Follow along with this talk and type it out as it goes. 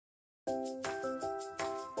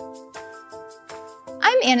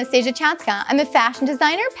Anastasia Chatzka. I'm a fashion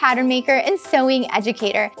designer, pattern maker, and sewing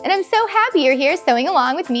educator, and I'm so happy you're here sewing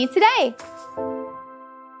along with me today.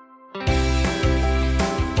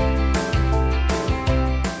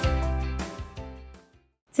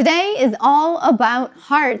 Today is all about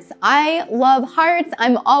hearts. I love hearts.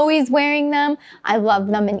 I'm always wearing them. I love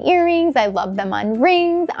them in earrings. I love them on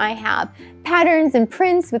rings. I have patterns and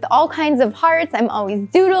prints with all kinds of hearts. I'm always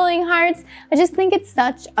doodling hearts. I just think it's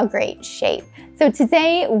such a great shape. So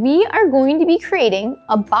today we are going to be creating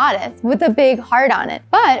a bodice with a big heart on it,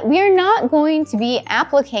 but we are not going to be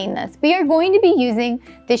appliquing this. We are going to be using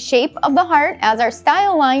the shape of the heart as our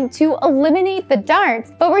style line to eliminate the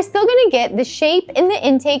darts, but we're still gonna get the shape in the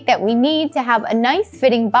intake that we need to have a nice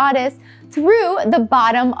fitting bodice through the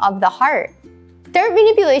bottom of the heart. Dart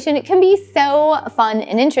manipulation can be so fun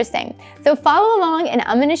and interesting. So follow along and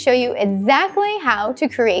I'm gonna show you exactly how to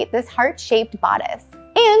create this heart-shaped bodice.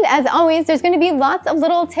 And as always, there's gonna be lots of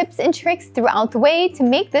little tips and tricks throughout the way to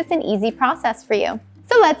make this an easy process for you.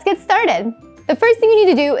 So let's get started. The first thing you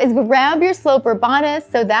need to do is grab your sloper bodice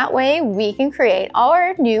so that way we can create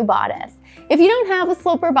our new bodice. If you don't have a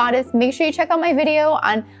sloper bodice, make sure you check out my video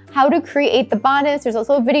on how to create the bodice. There's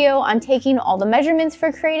also a video on taking all the measurements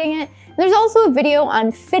for creating it. And there's also a video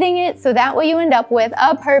on fitting it so that way you end up with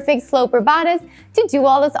a perfect sloper bodice to do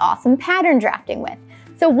all this awesome pattern drafting with.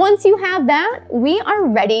 So once you have that, we are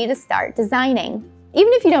ready to start designing.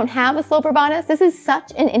 Even if you don't have a sloper bodice, this is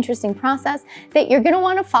such an interesting process that you're gonna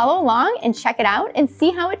wanna follow along and check it out and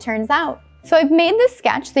see how it turns out. So I've made this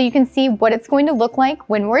sketch so you can see what it's going to look like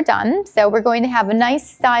when we're done. So we're going to have a nice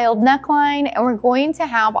styled neckline and we're going to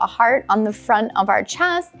have a heart on the front of our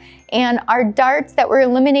chest, and our darts that we're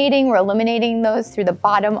eliminating those through the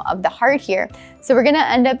bottom of the heart here. So we're gonna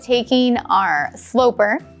end up taking our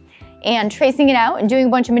sloper and tracing it out and doing a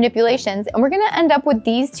bunch of manipulations, and we're gonna end up with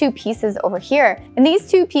these two pieces over here. And these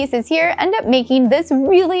two pieces here end up making this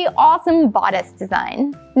really awesome bodice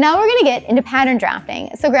design. Now we're gonna get into pattern drafting.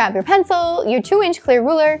 So grab your pencil, your 2-inch clear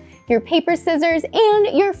ruler, your paper scissors,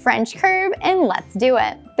 and your French curve, and let's do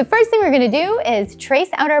it. The first thing we're gonna do is trace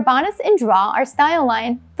out our bodice and draw our style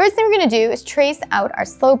line. First thing we're gonna do is trace out our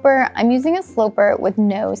sloper. I'm using a sloper with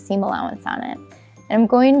no seam allowance on it. And I'm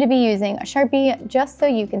going to be using a Sharpie just so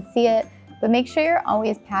you can see it, but make sure you're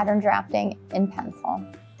always pattern drafting in pencil.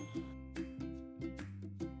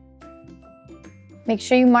 Make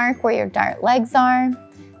sure you mark where your dart legs are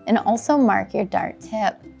and also mark your dart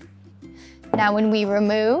tip. Now when we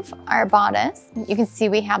remove our bodice, you can see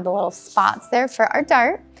we have the little spots there for our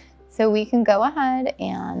dart. So we can go ahead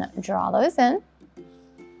and draw those in.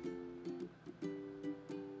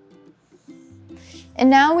 And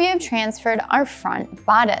now we have transferred our front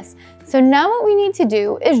bodice. So now what we need to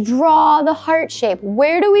do is draw the heart shape.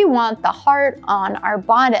 Where do we want the heart on our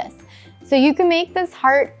bodice? So you can make this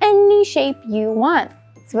heart any shape you want.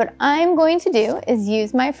 So what I'm going to do is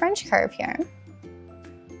use my French curve here.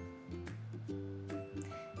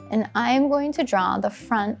 And I'm going to draw the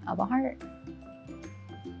front of a heart.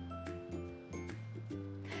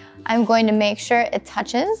 I'm going to make sure it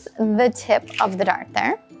touches the tip of the dart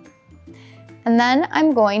there. And then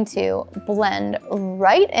I'm going to blend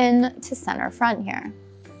right in to center front here.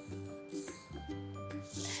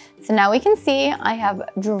 So now we can see I have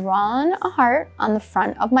drawn a heart on the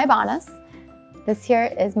front of my bodice. This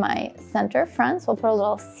here is my center front, so we'll put a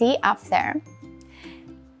little CF there.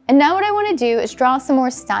 And now what I want to do is draw some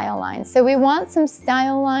more style lines. So we want some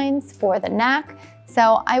style lines for the neck.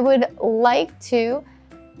 So I would like to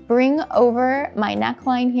bring over my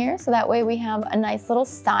neckline here so that way we have a nice little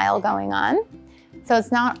style going on. So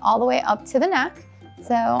it's not all the way up to the neck.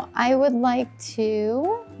 So I would like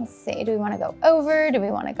to, let's see, do we want to go over? Do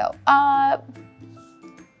we want to go up?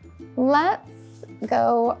 Let's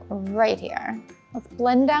go right here. Let's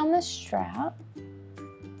blend down the strap.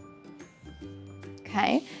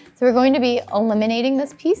 Okay, so we're going to be eliminating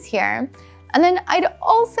this piece here. And then I'd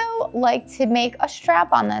also like to make a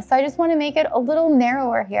strap on this. So I just want to make it a little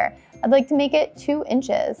narrower here. I'd like to make it 2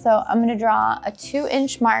 inches. So I'm going to draw a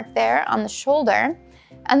 2-inch mark there on the shoulder.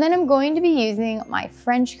 And then I'm going to be using my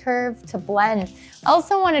French curve to blend. I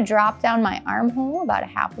also want to drop down my armhole about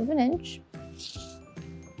 1/2 inch.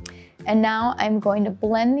 And now I'm going to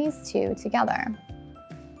blend these two together.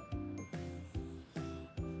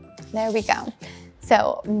 There we go.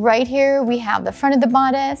 So right here we have the front of the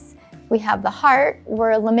bodice. We have the heart,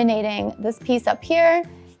 we're eliminating this piece up here,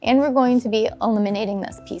 and we're going to be eliminating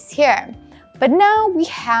this piece here. But now we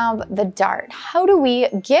have the dart. How do we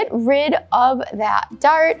get rid of that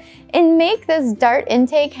dart and make this dart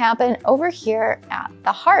intake happen over here at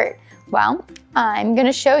the heart? Well, I'm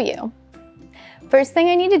gonna show you. first thing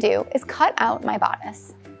I need to do is cut out my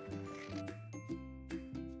bodice.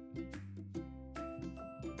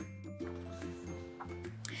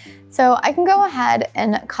 So I can go ahead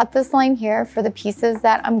and cut this line here for the pieces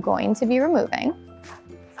that I'm going to be removing.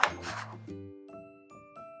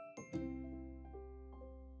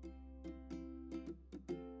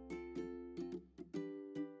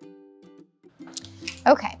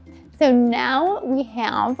 Okay, so now we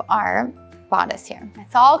have our bodice here.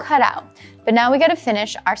 It's all cut out, but now we gotta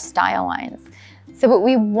finish our style lines. So what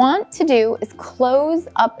we want to do is close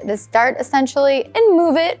up this dart essentially and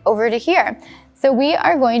move it over to here. So we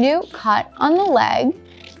are going to cut on the leg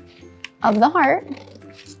of the heart.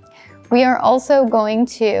 We are also going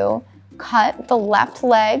to cut the left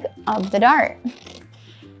leg of the dart.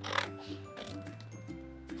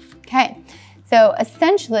 Okay. So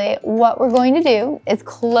essentially what we're going to do is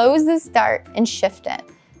close this dart and shift it.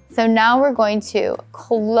 So now we're going to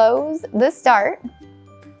close this dart.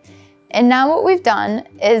 And now what we've done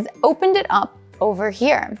is opened it up over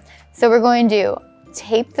here. So we're going to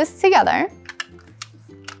tape this together.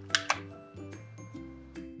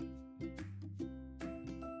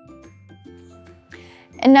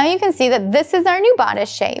 And now you can see that this is our new bodice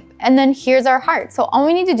shape. And then here's our heart. So all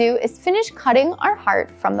we need to do is finish cutting our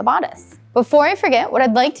heart from the bodice. Before I forget, what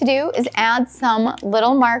I'd like to do is add some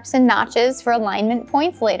little marks and notches for alignment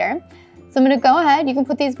points later. So I'm gonna go ahead, you can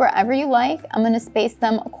put these wherever you like. I'm gonna space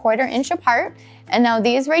them 1/4 inch apart. And now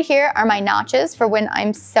these right here are my notches for when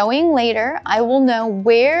I'm sewing later, I will know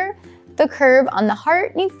where the curve on the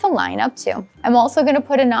heart needs to line up to. I'm also gonna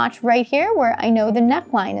put a notch right here where I know the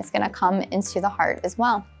neckline is gonna come into the heart as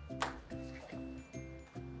well.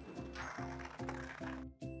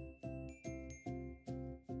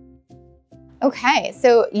 Okay,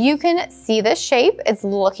 so you can see this shape, it's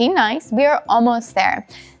looking nice. We are almost there.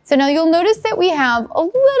 So now you'll notice that we have a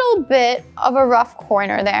little bit of a rough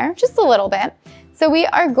corner there, just a little bit. So we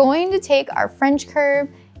are going to take our French curve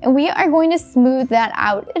and we are going to smooth that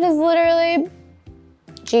out. It is literally,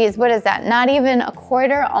 geez, what is that? Not even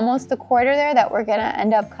 1/4, almost 1/4 there that we're gonna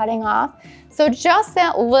end up cutting off. So just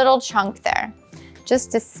that little chunk there,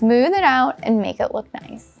 just to smooth it out and make it look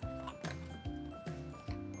nice.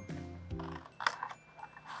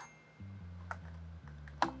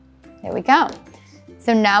 There we go.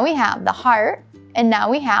 So now we have the heart and now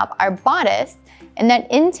we have our bodice, and that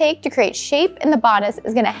intake to create shape in the bodice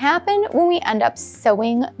is gonna happen when we end up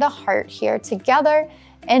sewing the heart here together,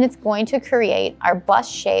 and it's going to create our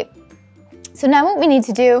bust shape. So now what we need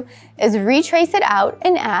to do is retrace it out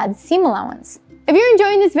and add seam allowance. If you're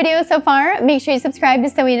enjoying this video so far, make sure you subscribe to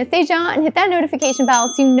Sewing Anastasia and hit that notification bell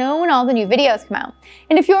so you know when all the new videos come out.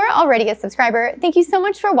 And if you're already a subscriber, thank you so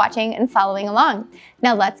much for watching and following along.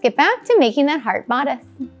 Now let's get back to making that heart bodice.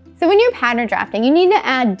 So when you're pattern drafting, you need to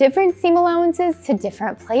add different seam allowances to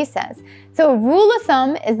different places. So a rule of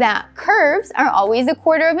thumb is that curves are always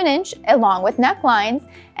 1/4 inch along with necklines,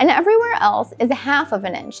 and everywhere else is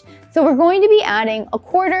 1/2 inch. So we're going to be adding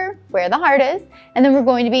 1/4 where the heart is, and then we're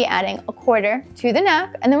going to be adding 1/4 to the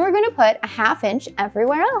neck, and then we're going to put 1/2 inch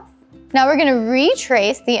everywhere else. Now we're going to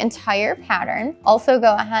retrace the entire pattern. Also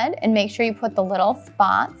go ahead and make sure you put the little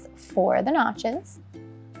spots for the notches.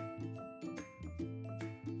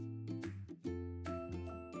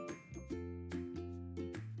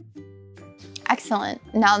 Excellent.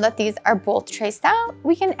 Now that these are both traced out,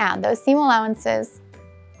 we can add those seam allowances.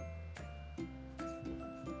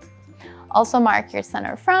 Also mark your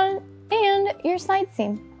center front and your side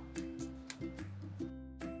seam.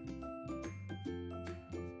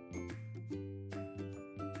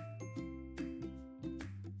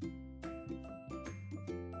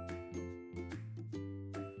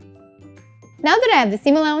 Now that I have the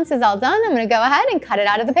seam allowances all done, I'm going to go ahead and cut it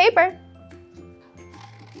out of the paper.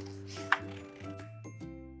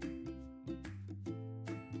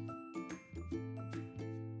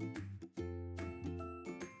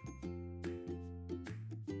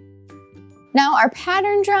 Now our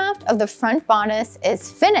pattern draft of the front bodice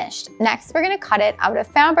is finished. Next, we're gonna cut it out of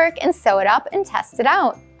fabric and sew it up and test it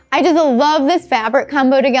out. I just love this fabric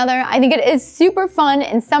combo together. I think it is super fun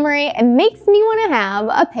and summery and makes me wanna have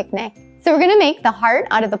a picnic. So we're gonna make the heart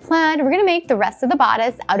out of the plaid. We're gonna make the rest of the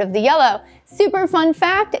bodice out of the yellow. Super fun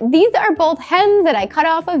fact, these are both hems that I cut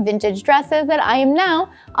off of vintage dresses that I am now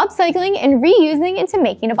upcycling and reusing into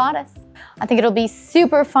making a bodice. I think it'll be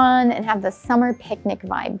super fun and have the summer picnic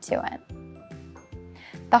vibe to it.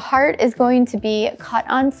 The heart is going to be cut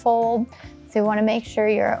on fold, so you wanna make sure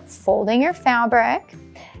you're folding your fabric.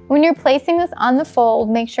 When you're placing this on the fold,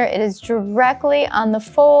 make sure it is directly on the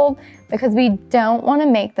fold because we don't wanna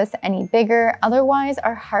make this any bigger, otherwise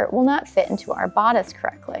our heart will not fit into our bodice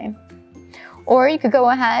correctly. Or you could go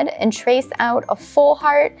ahead and trace out a full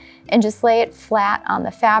heart and just lay it flat on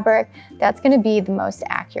the fabric. That's going to be the most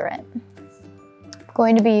accurate. I'm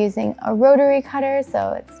going to be using a rotary cutter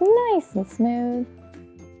so it's nice and smooth.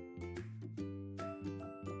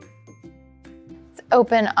 Let's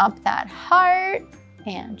open up that heart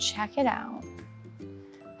and check it out.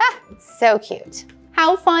 Ah, so cute.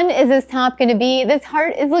 How fun is this top going to be? This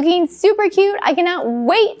heart is looking super cute. I cannot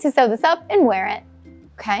wait to sew this up and wear it.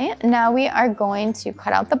 Okay, now we are going to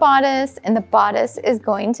cut out the bodice, and the bodice is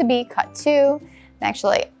going to be cut too. I'm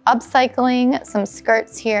actually upcycling some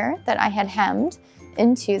skirts here that I had hemmed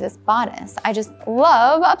into this bodice. I just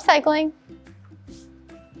love upcycling.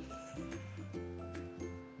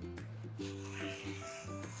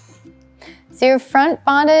 So your front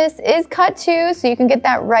bodice is cut too, so you can get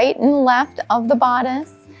that right and left of the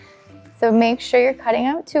bodice. So make sure you're cutting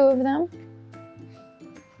out 2 of them.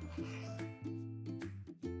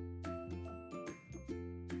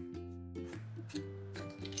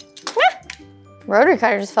 Ah! Rotary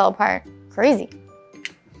cutter just fell apart. Crazy.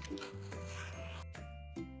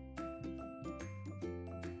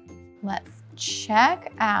 Let's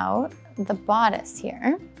check out the bodice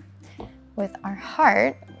here with our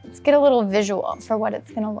heart. Let's get a little visual for what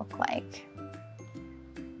it's gonna look like.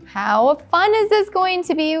 How fun is this going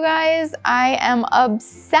to be, you guys? I am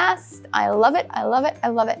obsessed. I love it, I love it, I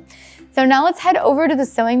love it. So now let's head over to the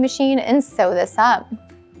sewing machine and sew this up.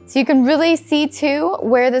 So you can really see too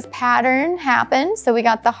where this pattern happened. So we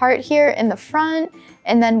got the heart here in the front,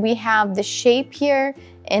 and then we have the shape here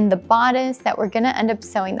in the bodice that we're gonna end up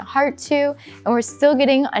sewing the heart to, and we're still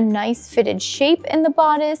getting a nice fitted shape in the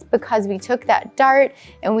bodice because we took that dart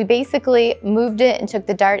and we basically moved it and took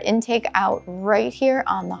the dart intake out right here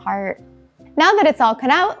on the heart. Now that it's all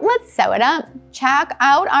cut out, let's sew it up. Check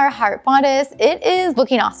out our heart bodice. It is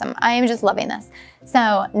looking awesome. I am just loving this.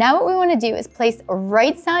 So now what we wanna do is place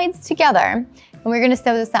right sides together, and we're gonna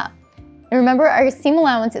sew this up. And remember, our seam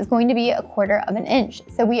allowance is going to be 1/4 inch.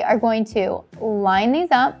 So we are going to line these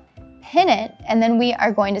up, pin it, and then we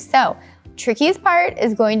are going to sew. Trickiest part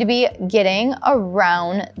is going to be getting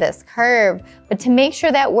around this curve. But to make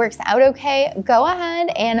sure that works out okay, go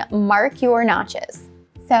ahead and mark your notches.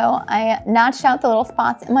 So I notched out the little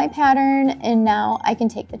spots in my pattern, and now I can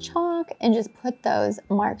take the chalk and just put those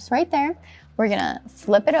marks right there. We're gonna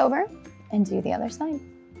flip it over and do the other side.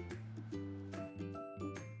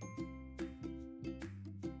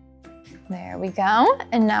 There we go.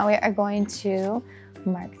 And now we are going to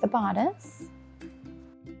mark the bodice.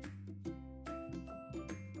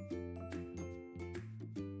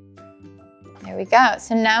 There we go.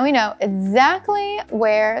 So now we know exactly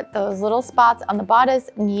where those little spots on the bodice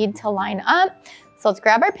need to line up. So let's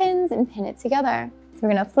grab our pins and pin it together. So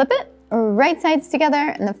we're gonna flip it right sides together.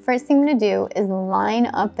 And the first thing I'm gonna do is line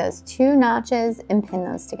up those 2 notches and pin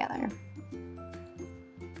those together.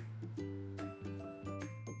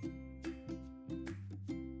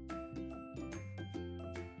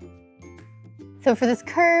 So for this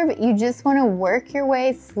curve, you just want to work your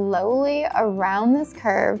way slowly around this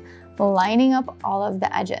curve, lining up all of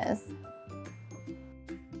the edges.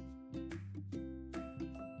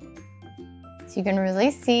 So you can really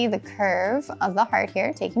see the curve of the heart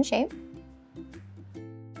here taking shape.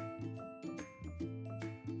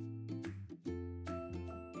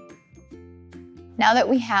 Now that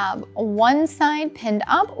we have one side pinned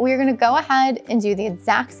up, we're going to go ahead and do the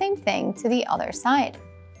exact same thing to the other side.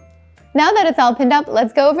 Now that it's all pinned up,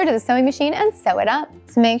 let's go over to the sewing machine and sew it up.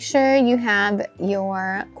 So make sure you have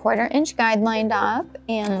your 1/4 inch guide lined up,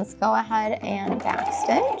 and let's go ahead and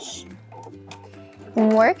backstitch.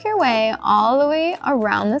 Work your way all the way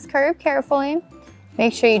around this curve carefully.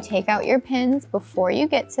 Make sure you take out your pins before you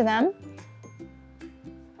get to them.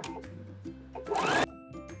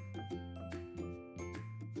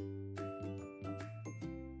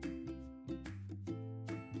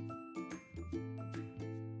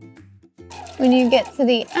 When you get to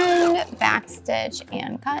the end, backstitch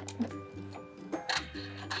and cut.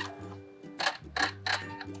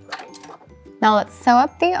 Now let's sew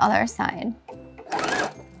up the other side.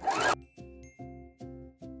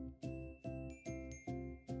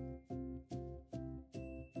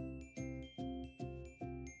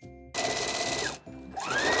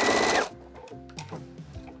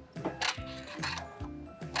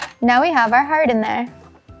 Now we have our heart in there.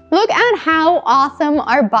 Look at how awesome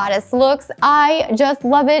our bodice looks. I just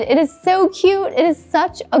love it. It is so cute. It is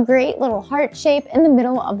such a great little heart shape in the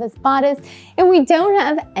middle of this bodice. And we don't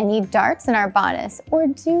have any darts in our bodice, or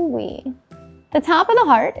do we? The top of the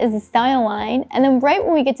heart is the style line, and then right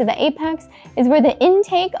when we get to the apex is where the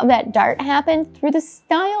intake of that dart happened through the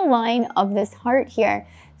style line of this heart here.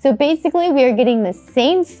 So basically we are getting the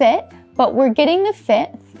same fit, but we're getting the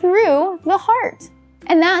fit through the heart.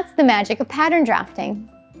 And that's the magic of pattern drafting.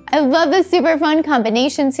 I love this super fun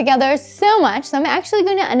combination together so much, so I'm actually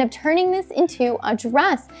going to end up turning this into a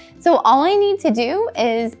dress. So all I need to do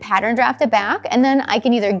is pattern draft it back, and then I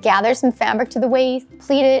can either gather some fabric to the waist,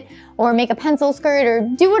 pleat it, or make a pencil skirt, or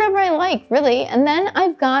do whatever I like, really, and then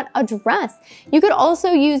I've got a dress. You could also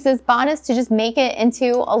use this bodice to just make it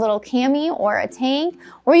into a little cami or a tank,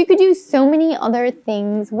 or you could do so many other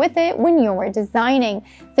things with it when you're designing.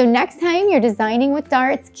 So next time you're designing with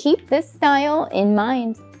darts, keep this style in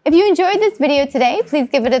mind. If you enjoyed this video today, please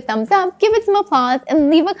give it a thumbs up, give it some applause, and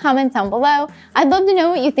leave a comment down below. I'd love to know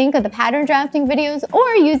what you think of the pattern drafting videos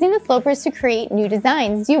or using the slopers to create new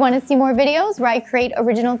designs. Do you want to see more videos where I create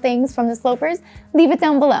original things from the slopers? Leave it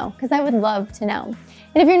down below, because I would love to know.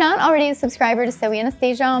 And if you're not already a subscriber to Sew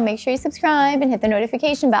Anastasia, make sure you subscribe and hit the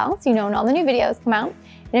notification bell so you know when all the new videos come out.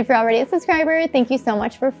 And if you're already a subscriber, thank you so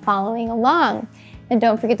much for following along. And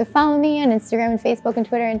don't forget to follow me on Instagram and Facebook and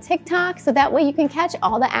Twitter and TikTok, so that way you can catch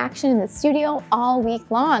all the action in the studio all week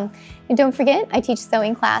long. And don't forget, I teach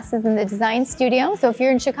sewing classes in the design studio, so if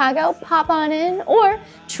you're in Chicago, pop on in or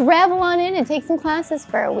travel on in and take some classes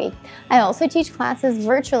for a week. I also teach classes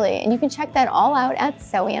virtually, and you can check that all out at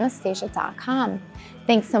sewanastasia.com.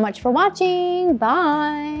 Thanks so much for watching.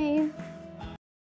 Bye.